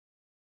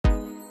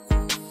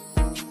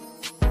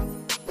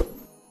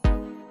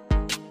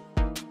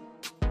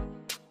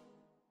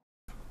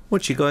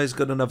Once you guys,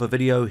 got another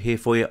video here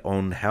for you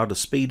on how to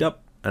speed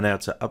up and how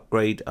to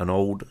upgrade an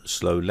old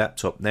slow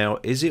laptop. Now,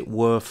 is it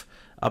worth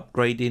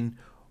upgrading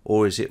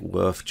or is it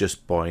worth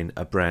just buying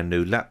a brand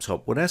new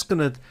laptop? Well, that's going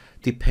to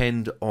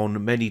depend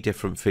on many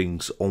different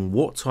things, on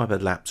what type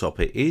of laptop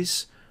it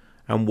is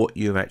and what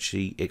you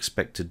actually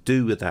expect to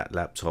do with that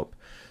laptop.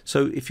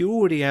 So if you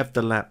already have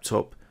the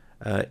laptop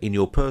in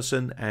your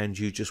person and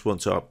you just want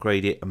to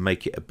upgrade it and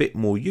make it a bit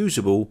more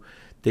usable,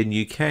 then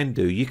you can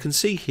do. You can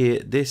see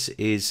here, this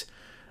is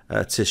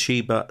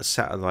Toshiba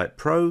Satellite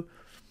Pro,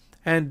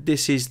 and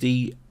this is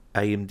the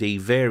AMD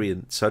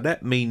variant. So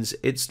that means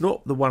it's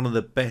not one of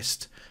the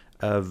best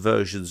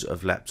versions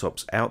of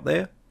laptops out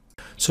there.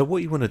 So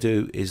what you want to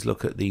do is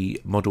look at the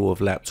model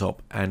of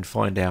laptop and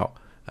find out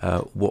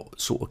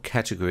what sort of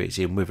category it's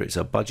in, whether it's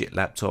a budget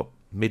laptop,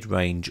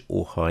 mid-range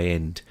or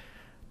high-end.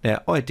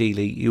 Now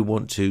ideally you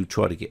want to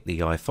try to get the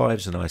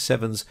i5s and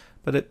i7s,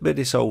 but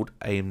this old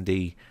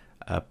AMD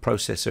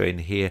processor in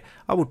here,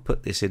 I would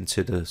put this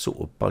into the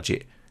sort of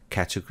budget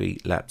category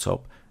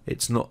laptop.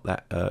 It's not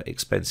that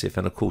expensive,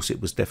 and of course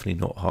it was definitely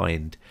not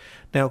high-end.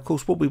 Now of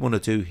course what we want to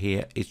do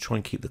here is try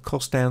and keep the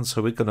cost down,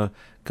 so we're going to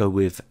go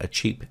with a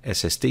cheap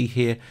SSD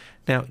here.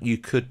 Now you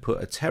could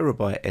put a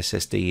terabyte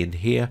SSD in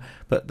here,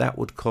 but that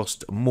would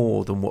cost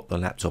more than what the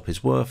laptop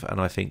is worth,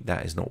 and I think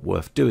that is not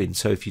worth doing.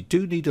 So if you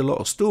do need a lot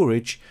of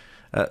storage,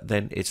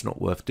 then it's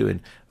not worth doing.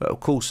 But of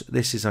course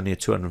this is only a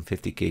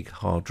 250 gig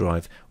hard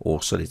drive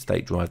or solid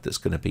state drive that's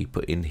going to be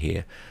put in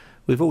here.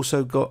 We've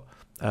also got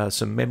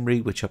some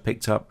memory which I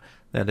picked up.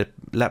 Now the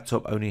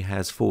laptop only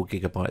has 4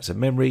 gigabytes of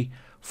memory.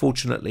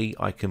 Fortunately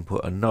I can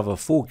put another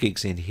 4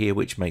 gigs in here,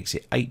 which makes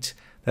it 8.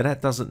 Now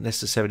that doesn't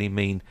necessarily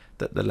mean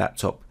that the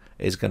laptop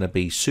is going to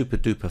be super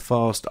duper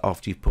fast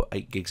after you've put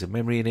 8 gigs of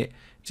memory in it.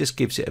 It just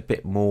gives it a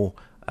bit more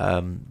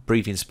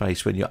breathing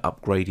space when you're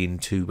upgrading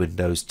to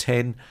Windows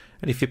 10,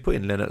 and if you're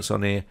putting Linux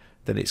on here,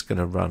 then it's going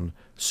to run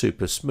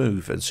super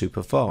smooth and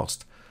super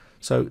fast.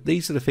 So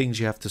these are the things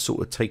you have to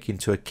sort of take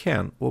into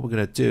account. What we're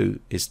going to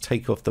do is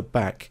take off the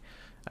back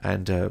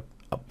and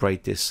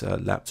upgrade this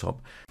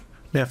laptop.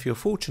 Now if you're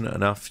fortunate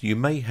enough, you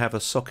may have a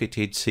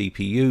socketed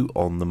CPU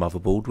on the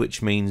motherboard,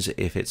 which means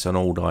if it's an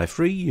old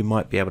i3 you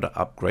might be able to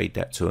upgrade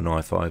that to an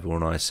i5 or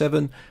an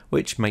i7,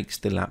 which makes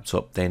the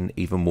laptop then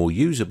even more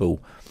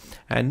usable.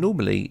 And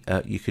normally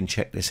you can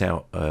check this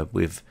out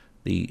with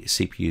the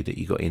CPU that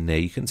you got in there.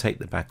 You can take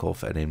the back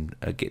off and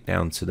then get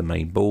down to the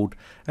main board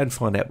and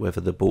find out whether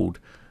the board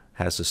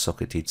has a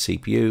socketed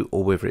CPU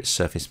or whether it's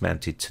surface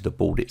mounted to the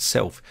board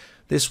itself.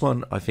 This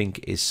one I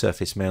think is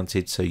surface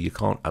mounted, so you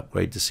can't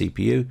upgrade the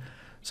CPU,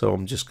 so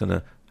I'm just going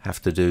to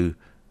have to do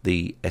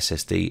the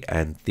SSD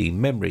and the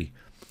memory.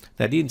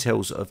 Now the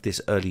Intels of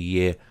this early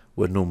year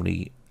were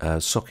normally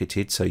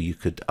socketed, so you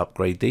could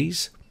upgrade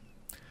these.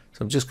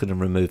 So I'm just going to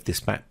remove this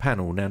back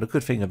panel. Now the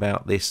good thing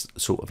about this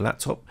sort of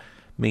laptop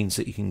means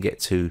that you can get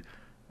to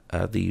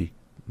the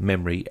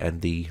memory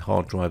and the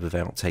hard drive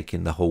without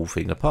taking the whole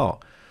thing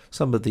apart.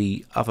 Some of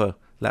the other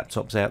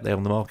laptops out there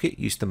on the market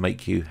used to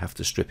make you have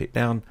to strip it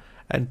down,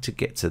 and to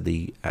get to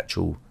the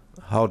actual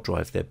hard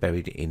drive they're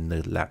buried in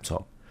the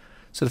laptop.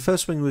 So the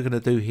first thing we're going to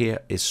do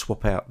here is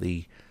swap out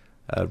the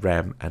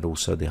RAM and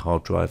also the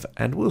hard drive,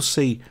 and we'll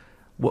see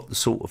what the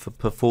sort of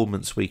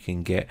performance we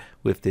can get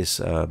with this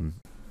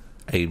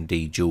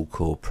AMD dual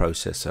core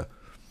processor.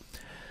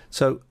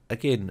 So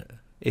again,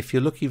 if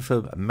you're looking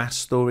for mass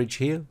storage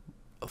here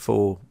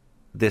for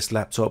this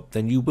laptop,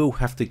 then you will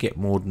have to get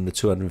more than the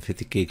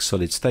 250 gig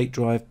solid state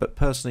drive, but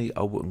personally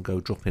I wouldn't go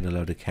dropping a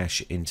load of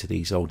cash into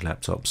these old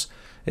laptops.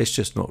 It's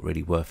just not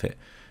really worth it.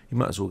 You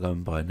might as well go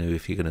and buy new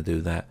if you're going to do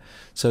that.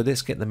 So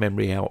let's get the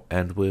memory out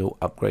and we'll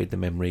upgrade the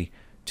memory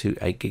to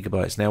 8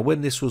 gigabytes. Now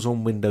when this was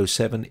on Windows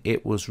 7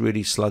 it was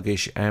really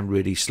sluggish and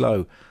really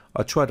slow.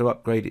 I tried to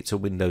upgrade it to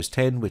Windows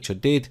 10, which I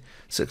did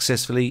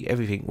successfully.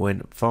 Everything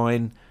went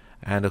fine,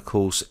 and of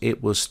course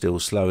it was still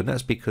slow, and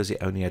that's because it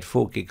only had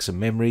 4 gigs of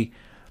memory,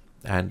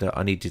 and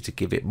I needed to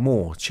give it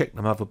more. Check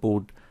the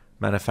motherboard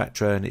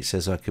manufacturer and it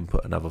says I can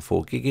put another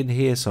 4 gig in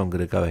here, so I'm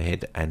going to go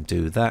ahead and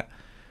do that.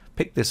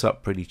 Pick this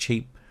up pretty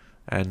cheap,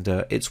 and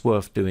it's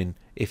worth doing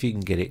if you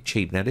can get it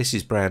cheap. Now this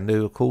is brand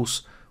new of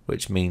course,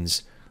 which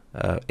means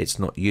it's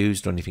not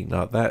used or anything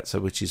like that, so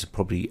which is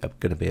probably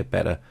going to be a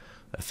better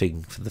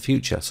thing for the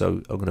future.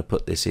 So I'm going to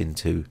put this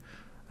into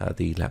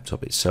the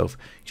laptop itself.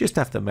 You just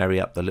have to marry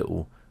up the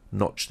little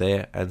notch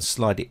there and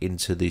slide it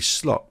into the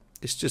slot.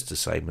 It's just the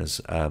same as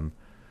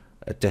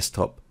a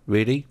desktop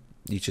really.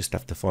 You just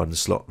have to find the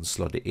slot and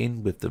slot it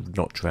in with the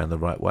notch around the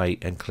right way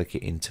and click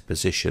it into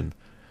position,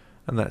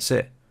 and that's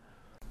it.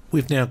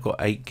 We've now got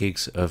 8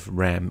 gigs of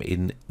RAM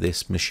in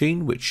this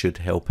machine, which should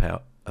help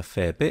out a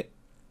fair bit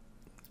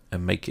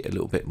and make it a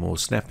little bit more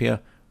snappier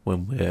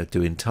when we're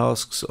doing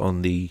tasks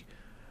on the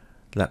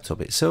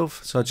laptop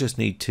itself. So I just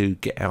need to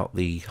get out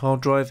the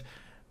hard drive.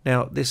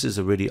 Now this is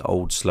a really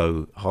old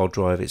slow hard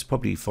drive. It's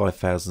probably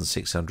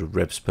 5,600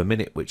 revs per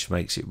minute, which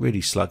makes it really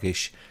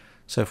sluggish.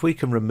 So if we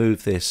can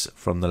remove this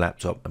from the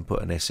laptop and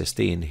put an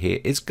SSD in here,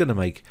 it's going to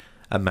make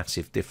a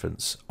massive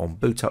difference on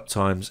boot up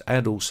times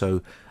and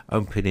also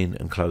opening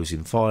and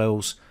closing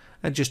files,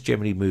 and just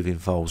generally moving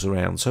files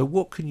around. So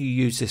what can you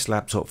use this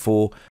laptop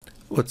for?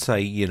 I would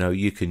say, you know,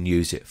 you can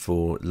use it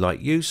for light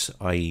use,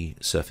 i.e.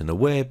 surfing the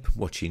web,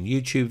 watching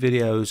YouTube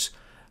videos,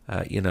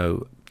 you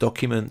know,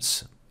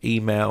 documents,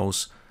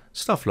 emails,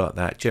 stuff like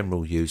that,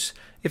 general use.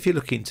 If you're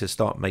looking to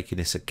start making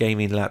this a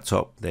gaming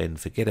laptop, then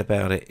forget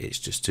about it. It's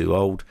just too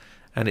old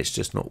and it's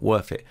just not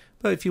worth it.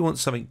 But if you want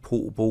something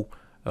portable,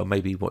 or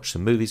maybe watch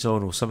some movies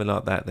on or something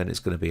like that, then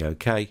it's going to be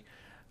okay,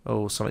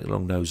 or something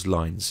along those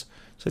lines.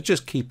 So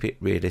just keep it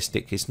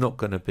realistic. It's not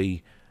going to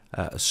be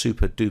a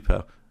super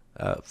duper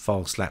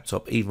fast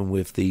laptop, even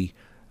with the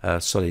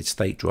solid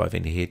state drive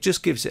in here. It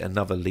just gives it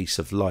another lease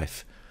of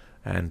life,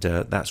 and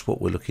that's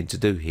what we're looking to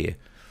do here.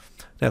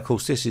 Now, of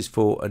course, this is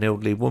for an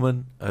elderly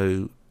woman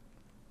who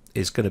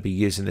is going to be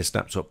using this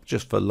laptop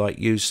just for light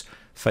use,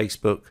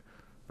 Facebook,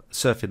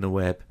 surfing the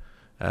web,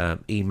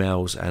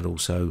 emails, and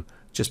also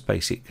just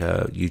basic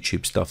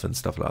YouTube stuff and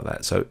stuff like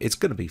that. So it's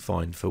going to be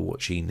fine for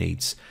what she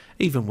needs.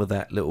 Even with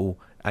that little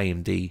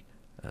AMD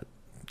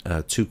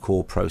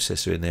 2-core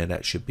processor in there,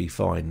 that should be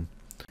fine.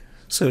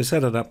 So it's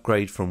had an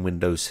upgrade from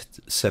Windows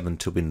 7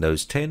 to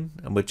Windows 10,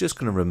 and we're just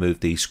going to remove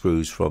these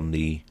screws from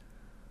the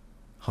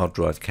hard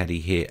drive caddy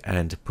here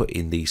and put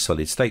in the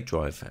solid state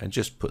drive and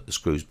just put the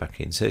screws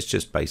back in. So it's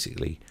just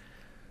basically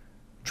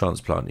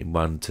transplanting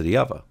one to the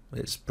other.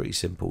 It's pretty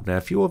simple. Now,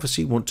 if you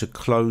obviously want to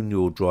clone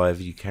your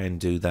drive, you can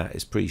do that.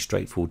 It's pretty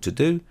straightforward to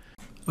do.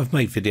 I've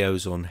made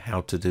videos on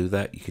how to do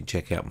that. You can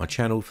check out my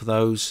channel for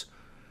those.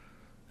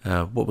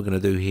 What we're going to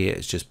do here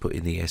is just put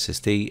in the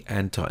SSD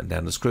and tighten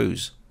down the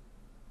screws.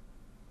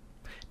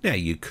 Now,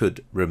 you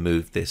could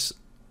remove this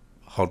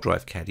hard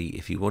drive caddy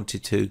if you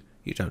wanted to.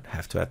 You don't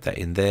have to have that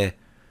in there.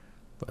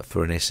 But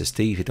for an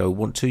SSD, if you don't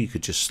want to, you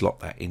could just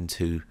slot that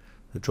into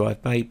the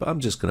drive bay. But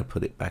I'm just going to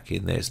put it back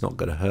in there. It's not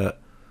going to hurt.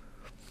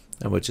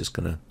 And we're just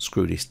going to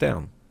screw this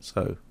down.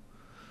 So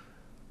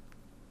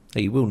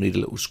you will need a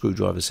little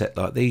screwdriver set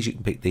like these. You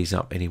can pick these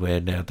up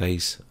anywhere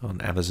nowadays on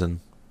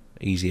Amazon.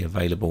 Easy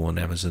available on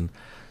Amazon.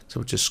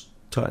 So we'll just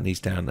tighten these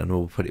down and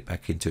we'll put it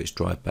back into its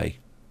drive bay.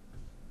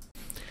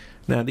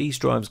 Now, these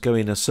drives go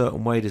in a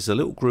certain way. There's a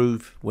little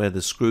groove where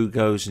the screw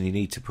goes, and you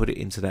need to put it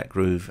into that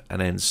groove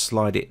and then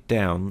slide it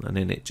down, and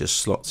then it just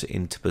slots it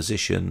into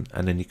position,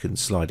 and then you can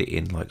slide it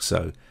in like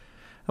so.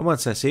 And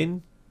once that's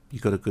in,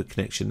 you've got a good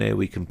connection there.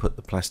 We can put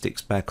the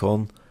plastics back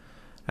on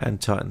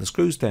and tighten the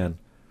screws down.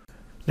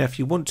 Now, if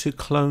you want to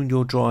clone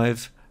your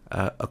drive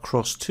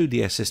across to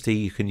the SSD,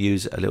 you can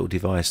use a little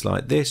device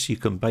like this. You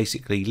can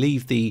basically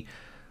leave the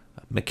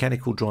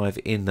mechanical drive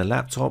in the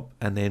laptop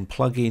and then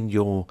plug in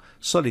your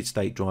solid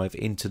state drive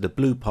into the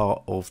blue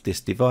part of this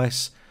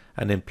device,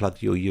 and then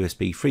plug your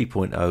USB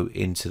 3.0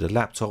 into the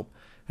laptop,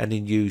 and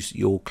then use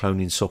your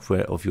cloning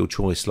software of your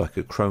choice, like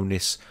a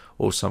Cronus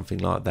or something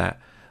like that,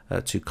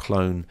 to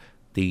clone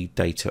the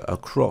data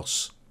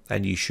across,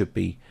 and you should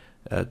be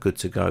good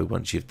to go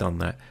once you've done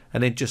that.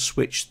 And then just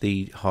switch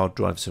the hard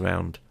drives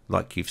around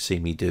like you've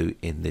seen me do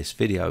in this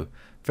video.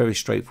 Very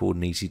straightforward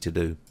and easy to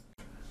do.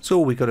 So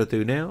all we got to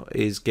do now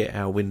is get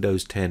our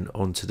Windows 10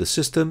 onto the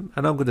system,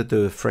 and I'm going to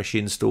do a fresh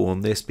install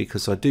on this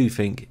because I do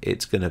think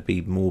it's going to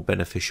be more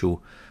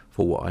beneficial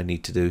for what I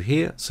need to do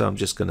here. So I'm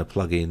just going to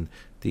plug in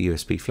the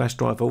USB flash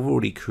drive. I've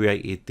already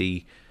created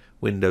the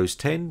Windows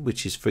 10,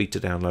 which is free to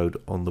download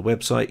on the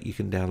website. You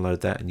can download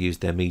that and use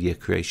their media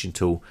creation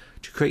tool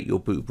to create your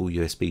bootable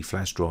USB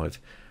flash drive.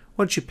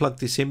 Once you plug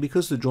this in,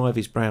 because the drive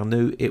is brand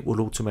new, it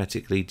will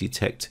automatically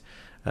detect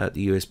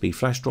the USB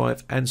flash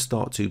drive and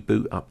start to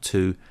boot up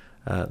to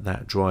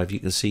that drive. You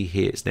can see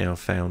here it's now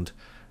found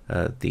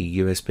the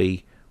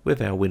USB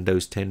with our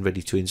Windows 10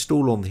 ready to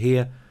install on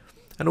here,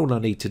 and all I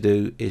need to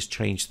do is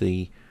change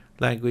the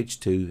language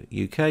to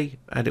UK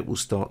and it will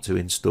start to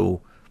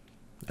install,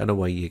 and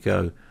away you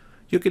go.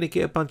 You're going to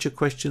get a bunch of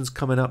questions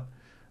coming up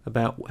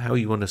about how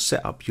you want to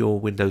set up your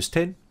Windows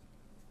 10,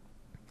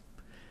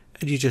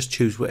 and you just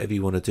choose whatever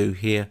you want to do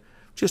here.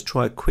 Just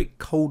try a quick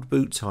cold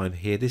boot time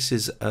here. This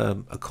is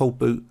a cold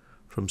boot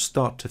from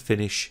start to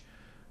finish,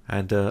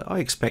 and I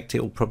expect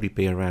it will probably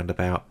be around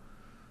about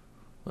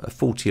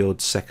 40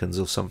 odd seconds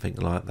or something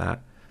like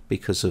that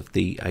because of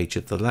the age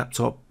of the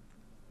laptop.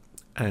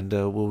 And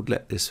we'll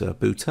let this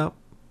boot up.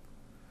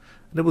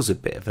 And there was a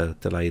bit of a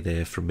delay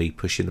there from me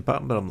pushing the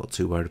button, but I'm not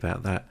too worried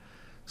about that.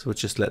 So we'll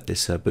just let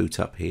this boot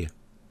up here.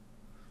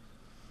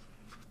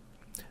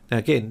 Now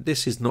again,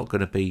 this is not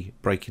going to be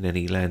breaking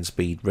any land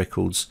speed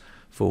records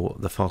for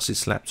the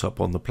fastest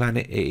laptop on the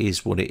planet. It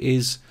is what it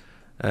is.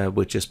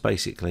 We're just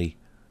basically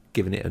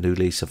giving it a new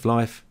lease of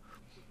life.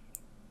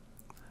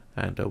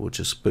 And we'll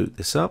just boot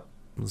this up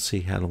and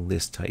see how long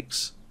this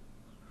takes.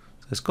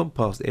 So it's gone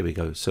past, there we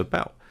go. So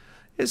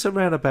it's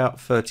around about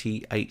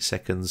 38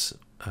 seconds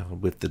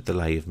with the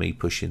delay of me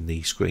pushing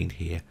the screen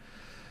here.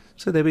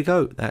 So there we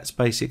go. That's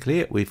basically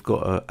it. We've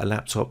got a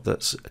laptop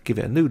that's give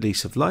it a new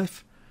lease of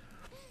life.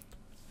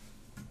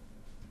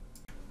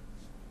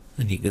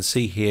 And you can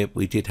see here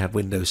we did have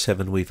Windows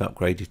 7, we've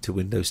upgraded to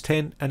Windows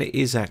 10 and it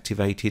is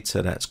activated,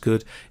 so that's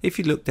good. If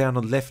you look down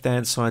on the left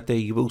hand side there,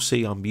 you will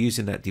see I'm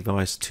using that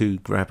device to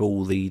grab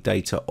all the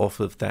data off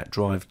of that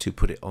drive to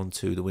put it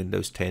onto the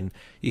Windows 10.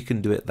 You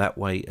can do it that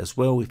way as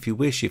well if you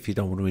wish. If you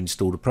don't want to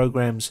install the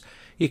programs,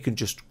 you can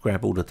just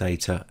grab all the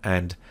data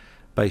and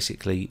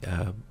basically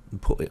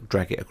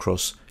drag it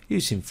across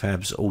using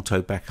Fab's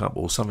auto backup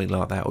or something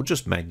like that, or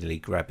just manually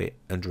grab it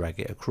and drag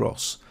it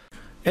across.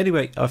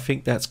 Anyway, I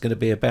think that's going to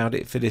be about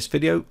it for this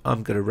video.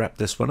 I'm going to wrap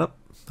this one up.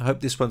 I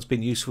hope this one's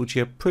been useful to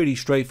you. Pretty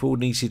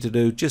straightforward and easy to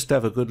do. Just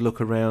have a good look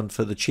around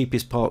for the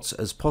cheapest parts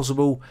as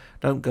possible.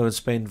 Don't go and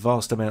spend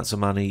vast amounts of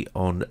money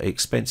on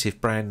expensive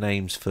brand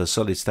names for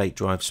solid state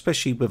drives,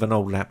 especially with an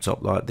old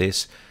laptop like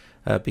this,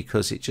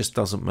 because it just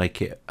doesn't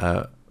make it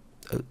a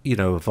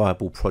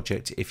viable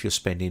project. If you're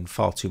spending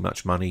far too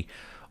much money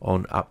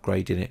on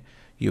upgrading it,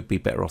 you'd be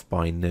better off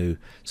buying new.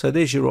 So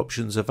there's your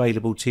options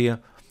available to you.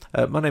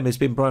 My name has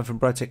been Brian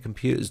from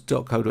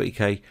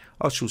briteccomputers.co.uk.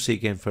 I shall see you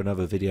again for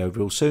another video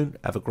real soon.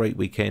 Have a great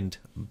weekend.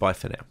 Bye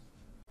for now.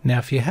 Now,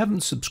 if you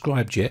haven't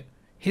subscribed yet,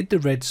 hit the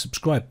red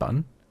subscribe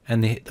button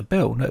and then hit the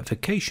bell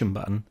notification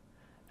button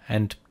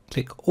and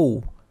click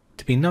all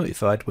to be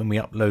notified when we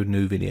upload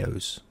new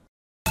videos.